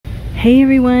Hey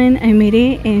everyone, I made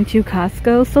it into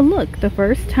Costco. So look, the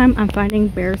first time I'm finding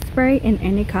bear spray in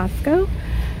any Costco.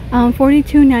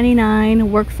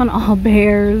 $42.99, works on all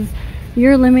bears.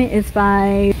 Your limit is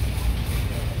 5.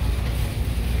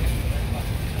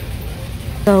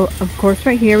 So of course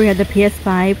right here we have the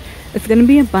PS5. It's going to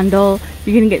be a bundle.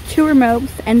 You're going to get 2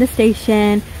 remotes and the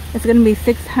station. It's going to be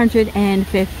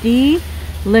 $650.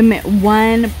 Limit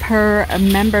 1 per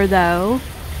member though.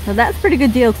 So that's a pretty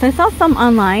good deal, because I saw some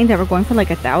online that were going for like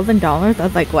 $1,000. I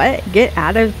was like, what? Get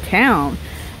out of town.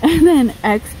 And then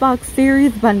Xbox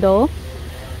Series bundle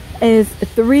is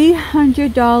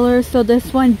 $300. So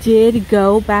this one did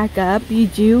go back up. You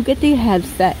do get the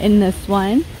headset in this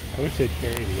one. I wish they'd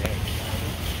carry the X.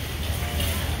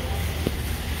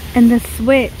 And the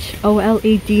Switch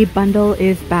OLED bundle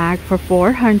is back for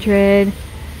 $400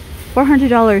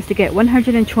 to get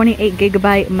 128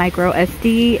 gigabyte micro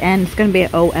SD, and it's going to be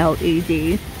an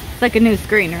OLED. It's like a new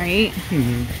screen, right?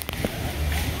 Mm-hmm.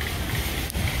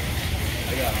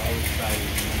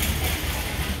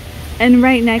 And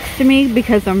right next to me,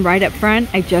 because I'm right up front,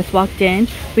 I just walked in,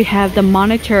 we have the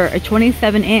monitor, a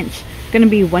 27-inch. Going to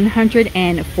be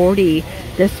 $140.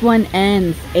 This one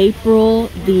ends April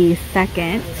the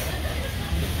 2nd.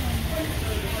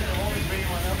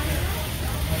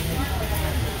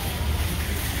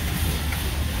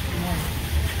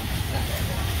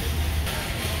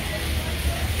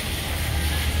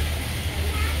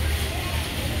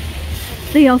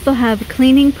 They also have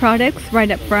cleaning products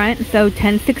right up front, so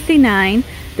 $10.69.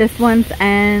 This one's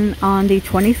on the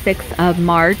 26th of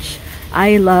March.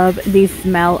 I love the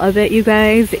smell of it, you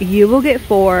guys. You will get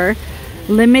 4.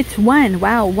 Limit 1.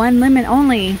 Wow, 1 limit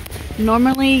only.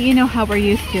 Normally, you know how we're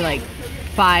used to like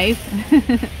 5.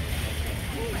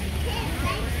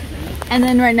 And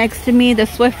then right next to me, the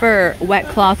Swiffer wet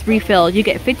cloth refill. You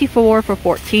get 54 for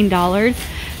 $14.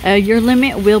 Your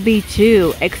limit will be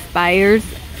 2. Expires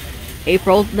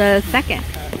April the 2nd.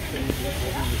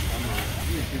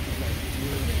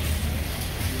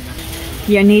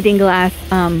 Your kneading glass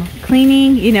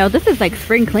cleaning, you know, this is like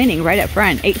spring cleaning right up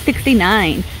front.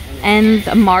 $8.69.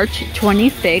 Ends March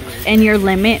 26th, and your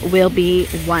limit will be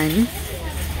 1.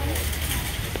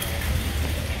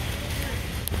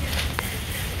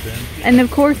 And of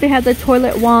course they have the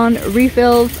toilet wand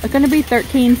refills. It's going to be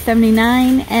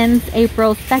 $13.79. Ends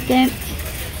April 2nd.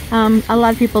 A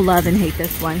lot of people love and hate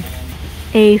this one.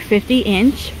 A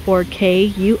 50-inch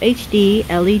 4K UHD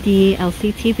LED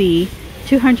LCD TV,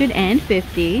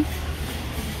 $250.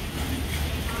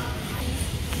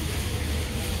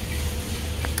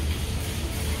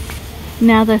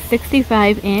 Now the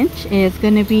 65-inch is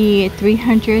going to be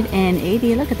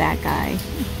 $380. Look at that guy.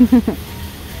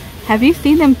 Have you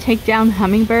seen them take down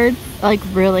hummingbirds? Like,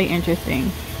 really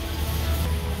interesting.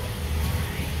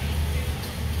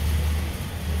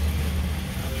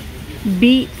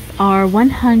 Beets are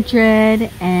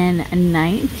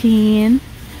 $119.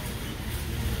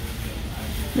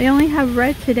 They only have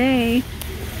red today.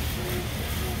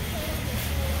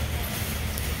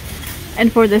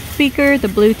 And for the speaker, the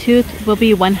Bluetooth will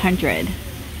be $100.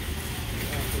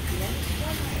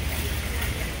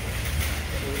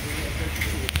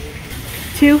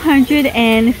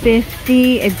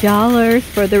 $250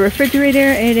 for the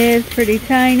refrigerator. It is pretty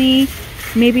tiny.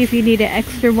 Maybe if you need an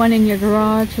extra one in your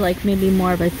garage, like maybe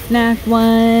more of a snack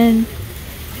one.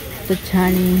 The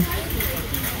tiny.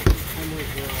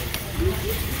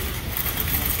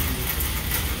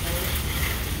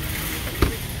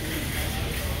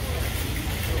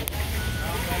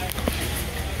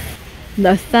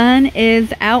 The sun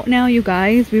is out now, you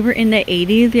guys. We were in the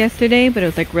 80s yesterday, but it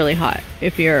was like really hot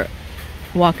if you're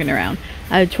walking around.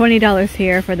 $20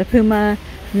 here for the Puma.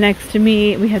 Next to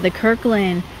me, we have the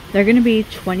Kirkland. They're going to be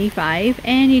 $25,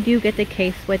 and you do get the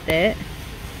case with it.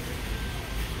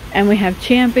 And we have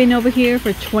Champion over here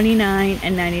for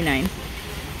 $29.99.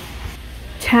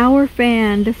 Tower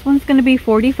fan. This one's going to be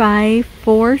 $45.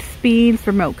 4 speeds,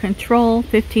 remote control,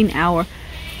 15-hour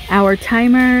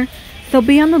timer. So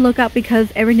be on the lookout, because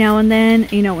every now and then,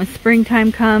 you know, when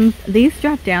springtime comes, these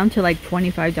drop down to like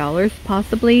 $25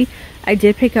 possibly. I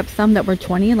did pick up some that were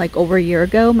 $20 like over a year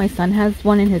ago. My son has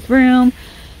one in his room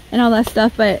and all that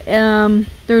stuff, but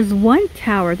there's one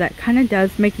tower that kind of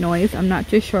does make noise. I'm not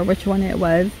too sure which one it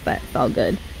was, but it's all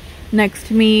good. Next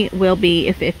to me will be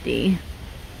a 50.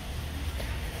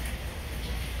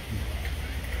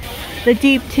 The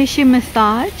deep tissue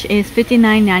massage is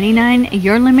 $59.99.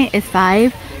 Your limit is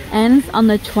 5. Ends on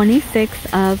the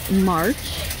 26th of March.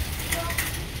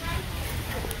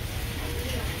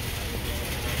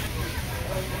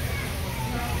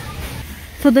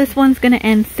 So this one's gonna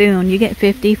end soon. You get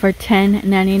 50 for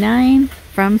 $10.99.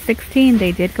 from 16.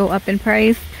 They did go up in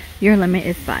price. Your limit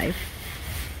is 5.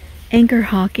 Anchor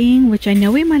Hawking, which I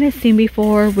know we might have seen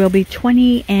before, will be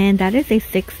 20, and that is a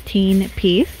 16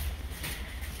 piece.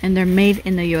 And they're made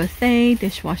in the USA,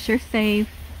 dishwasher safe.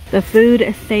 The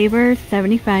Food Saver,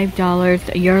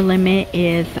 $75. Your limit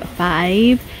is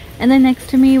 5. And then next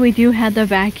to me, we do have the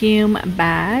vacuum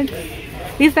bags.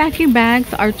 These vacuum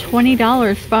bags are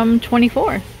 $20 from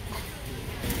 24.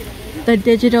 The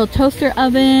digital toaster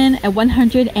oven at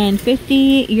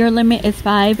 $150. Your limit is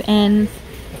 5 and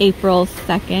April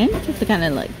 2nd. Just a kind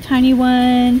of like tiny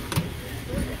one.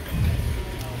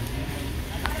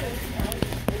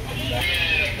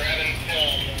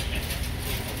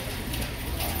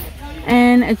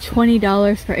 And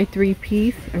 $20 for a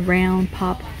 3-piece round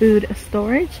pop food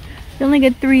storage. You only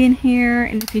get 3 in here,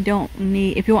 and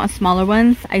if you want smaller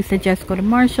ones, I suggest go to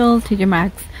Marshall's, TJ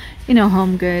Maxx, you know,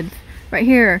 Home Goods. Right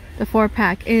here, the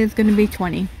 4-pack is going to be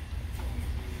 20.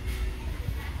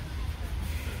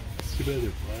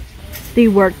 The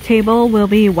work table will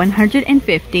be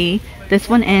 150. This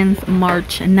one ends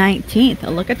March 19th.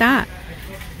 Look at that.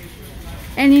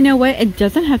 And you know what? It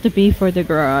doesn't have to be for the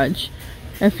garage.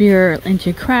 If you're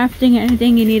into crafting or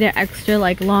anything, you need an extra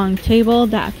like long table,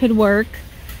 that could work.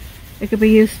 It could be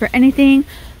used for anything.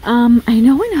 I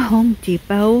know in Home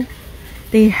Depot,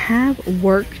 they have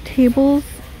work tables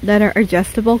that are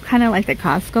adjustable, kind of like the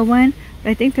Costco one.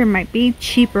 But I think there might be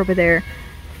cheaper over there.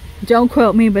 Don't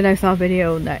quote me, but I saw a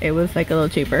video that it was like a little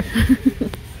cheaper.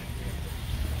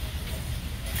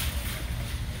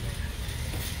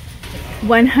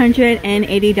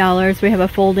 $180. We have a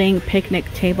folding picnic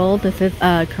table. This is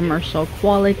a commercial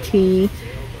quality.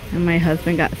 And my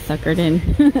husband got suckered in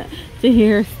to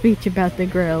hear a speech about the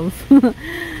grills.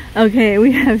 Okay,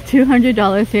 we have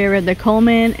 $200 here at the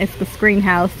Coleman. It's the screen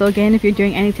house. So again, if you're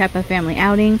doing any type of family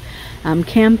outing,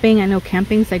 camping, I know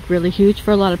camping's like really huge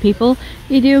for a lot of people.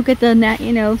 You do get the net,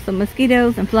 you know, some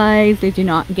mosquitoes and flies. They do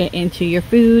not get into your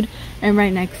food. And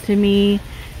right next to me,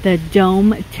 the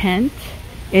dome tent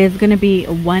is going to be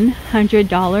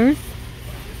 $100.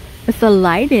 It's a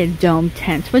lighted dome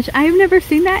tent, which I've never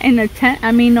seen that in a tent.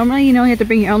 I mean, normally, you know, you have to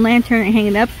bring your own lantern and hang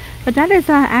it up, but that is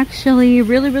actually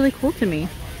really, really cool to me.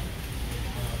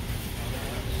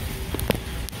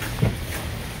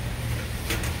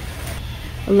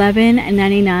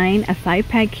 $11.99, a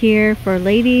 5-pack here for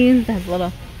ladies. That has a little,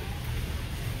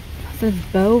 it says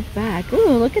bow back.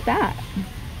 Ooh, look at that.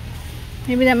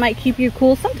 Maybe that might keep you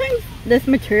cool. Sometimes this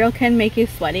material can make you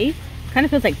sweaty. Kind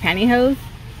of feels like pantyhose.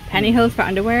 Pantyhose for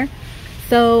underwear.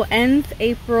 So ends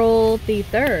April the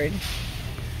 3rd.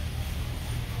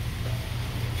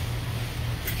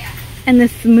 And the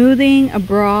smoothing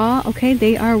bra, okay,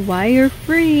 they are wire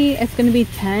free. It's going to be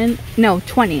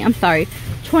 20, I'm sorry.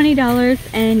 $20,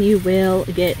 and you will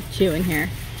get 2 in here.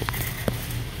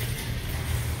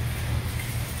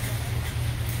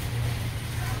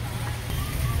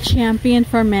 Champion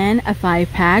for men, a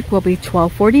 5-pack will be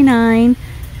 $12.49,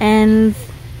 ends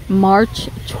March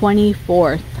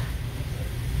 24th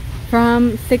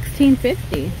from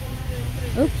 $16.50.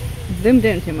 Oops, zoomed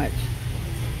in too much.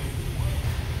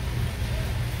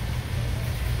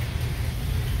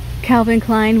 Calvin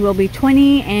Klein will be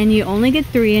 $20, and you only get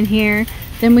 3 in here.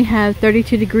 Then we have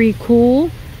 32 Degree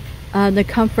Cool, the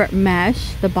Comfort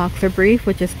Mesh, the boxer brief,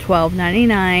 which is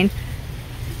 $12.99.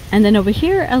 And then over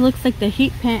here, it looks like the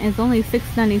heat pant is only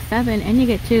 $6.97, and you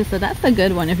get 2. So that's a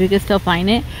good one. If you can still find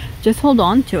it, just hold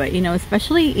on to it. You know,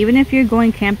 especially even if you're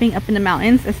going camping up in the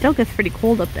mountains, it still gets pretty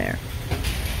cold up there.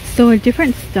 So a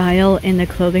different style in the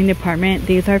clothing department.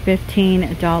 These are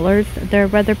 $15. They're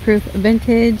weatherproof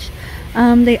vintage.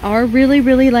 They are really,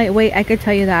 really lightweight. I could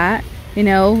tell you that. You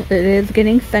know, it is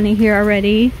getting sunny here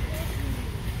already.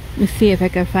 Let's see if I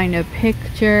can find a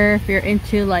picture. If you're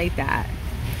into like that,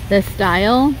 the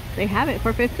style, they have it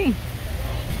for $15.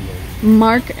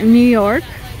 Mark New York,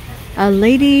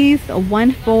 ladies,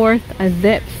 1/4 a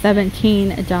zip,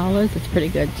 $17. It's pretty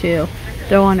good too.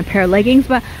 Throw on a pair of leggings.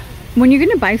 But when you're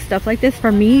gonna buy stuff like this,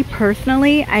 for me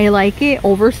personally, I like it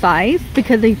oversized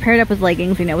because they pair it up with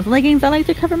leggings. You know, with leggings, I like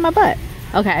to cover my butt.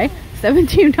 Okay,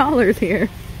 $17 here.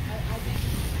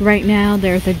 Right now,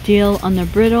 there's a deal on the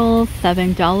brittle,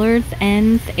 $7,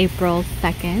 ends April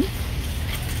 2nd.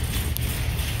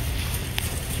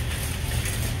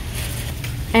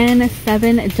 And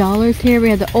 $7 here. We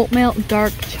have the oatmeal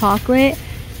dark chocolate,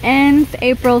 ends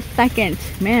April 2nd.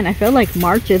 Man, I feel like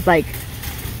March is like,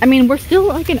 I mean, we're still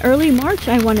like in early March,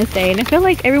 I want to say. And I feel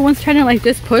like everyone's trying to like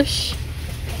just push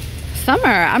summer.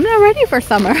 I'm not ready for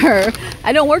summer.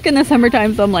 I don't work in the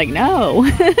summertime, so I'm like, no.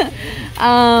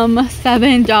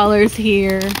 $7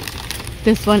 here.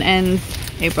 This one ends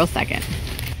April 2nd.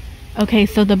 Okay,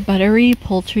 so the buttery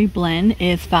poultry blend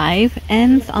is 5,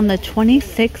 ends on the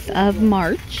 26th of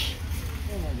March.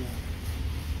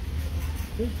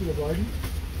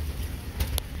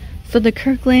 So the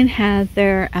Kirkland has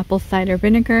their apple cider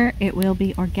vinegar. It will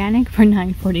be organic for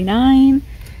 $9.49,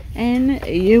 and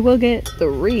you will get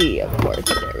 3, of course.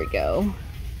 There we go.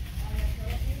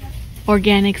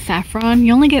 Organic saffron,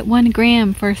 you only get 1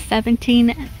 gram for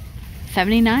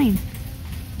 $17.79.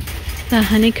 The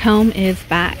honeycomb is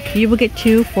back. You will get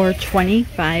 2 for $25.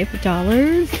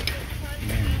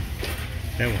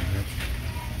 That one,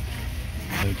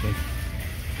 okay.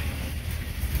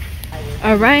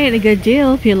 Alright, a good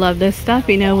deal. If you love this stuff,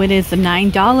 you know it is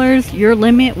 $9. Your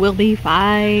limit will be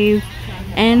 5.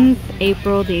 Ends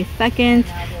April the 2nd.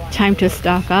 Time to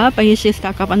stock up. I usually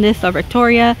stock up on this or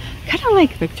Victoria. Kind of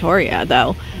like Victoria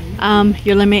though.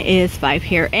 Your limit is 5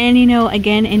 here. And you know,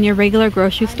 again, in your regular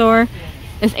grocery store,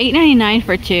 it's $8.99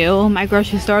 for 2. My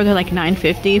grocery store, they're like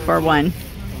 $9.50 for 1.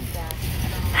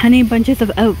 Honey bunches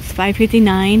of oats,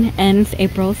 $5.59. Ends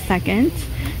April 2nd.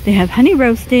 They have honey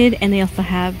roasted, and they also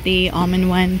have the almond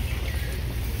one.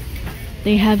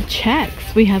 They have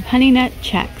checks. We have honey nut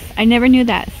checks. I never knew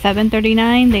that.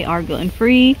 $7.39. They are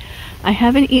gluten-free. I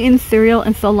haven't eaten cereal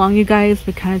in so long, you guys.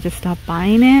 We kind of just stopped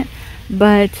buying it.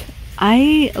 But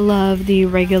I love the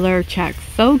regular checks.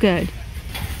 So good.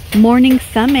 Morning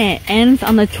Summit ends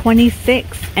on the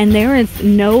 26th, and there is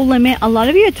no limit. A lot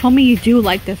of you have told me you do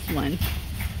like this one.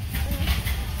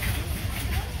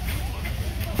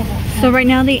 So right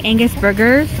now the Angus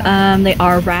burgers, they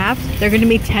are wrapped. They're going to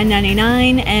be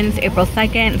 $10.99, and it's April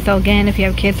 2nd. So again, if you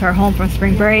have kids who are home from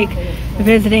spring break,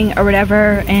 visiting or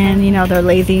whatever, and you know they're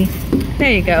lazy,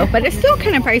 there you go. But it's still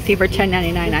kind of pricey for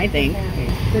 $10.99, I think.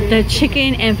 The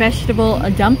chicken and vegetable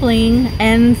dumpling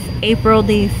ends April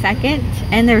the 2nd,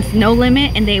 and there's no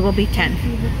limit, and they will be 10.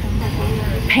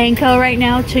 Panko right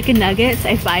now, chicken nuggets,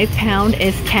 a 5-pound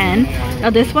is 10.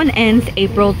 Now this one ends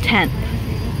April 10th.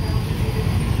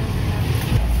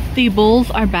 The bowls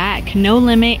are back. No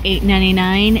limit,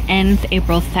 $8.99, ends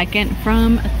April 2nd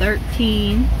from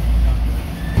 13.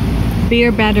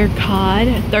 Beer battered cod,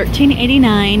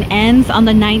 $13.89, ends on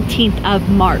the 19th of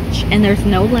March, and there's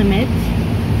no limit.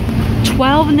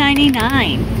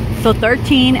 $12.99, so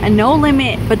 13, no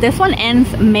limit, but this one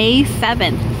ends May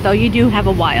 7th, so you do have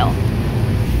a while.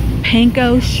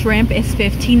 Panko shrimp is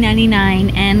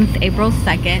 $15.99, ends April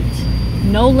 2nd,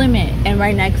 no limit, and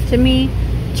right next to me,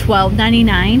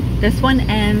 $12.99. This one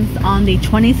ends on the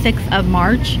 26th of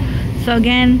March. So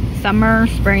again, summer,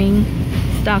 spring,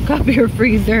 stock up your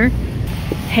freezer.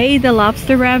 Hey, the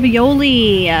lobster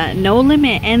ravioli, no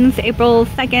limit, ends April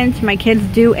 2nd. My kids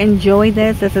do enjoy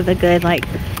this. This is a good like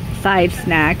side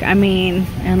snack. I mean,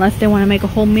 unless they want to make a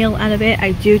whole meal out of it,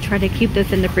 I do try to keep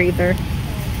this in the freezer.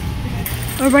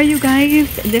 Alright you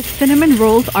guys, the cinnamon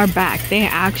rolls are back. They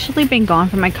have actually been gone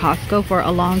from my Costco for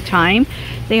a long time.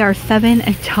 They are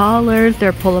 $7.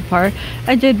 They're pull apart.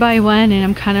 I did buy one, and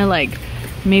I'm kind of like,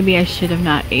 maybe I should have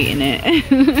not eaten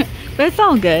it. But it's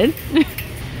all good.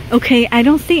 Okay, I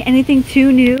don't see anything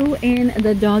too new in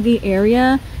the doggy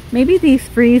area. Maybe these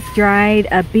freeze-dried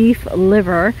beef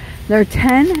liver. They're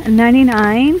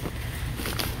 $10.99.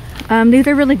 These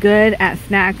are really good at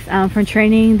snacks for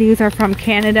training. These are from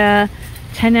Canada.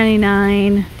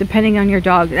 $10.99 depending on your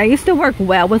dog. I used to work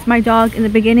well with my dog in the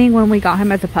beginning when we got him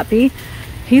as a puppy.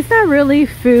 He's not really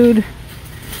food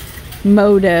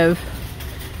motive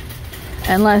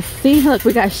unless, see, look,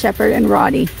 we got Shepherd and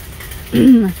Roddy.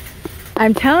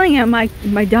 I'm telling him my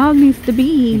dog needs to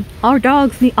be, all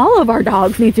of our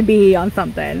dogs need to be on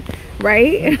something,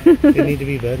 right? They need to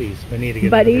be buddies. We need to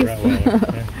get buddies.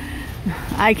 Yeah.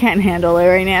 I can't handle it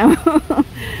right now.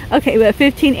 Okay, but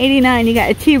 $15.89, you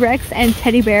got a T-Rex and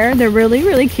teddy bear. They're really,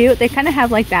 really cute. They kind of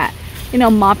have like that, you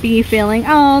know, moppy feeling.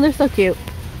 Oh, they're so cute.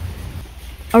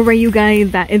 Alright, you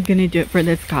guys, that is gonna do it for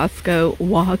this Costco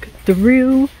walk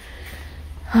through.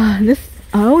 This,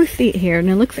 I always see it here, and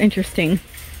it looks interesting.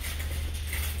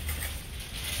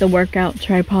 The workout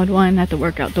tripod one, not the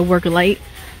workout, the work light.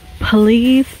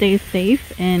 Please stay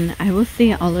safe, and I will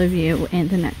see all of you in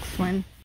the next one.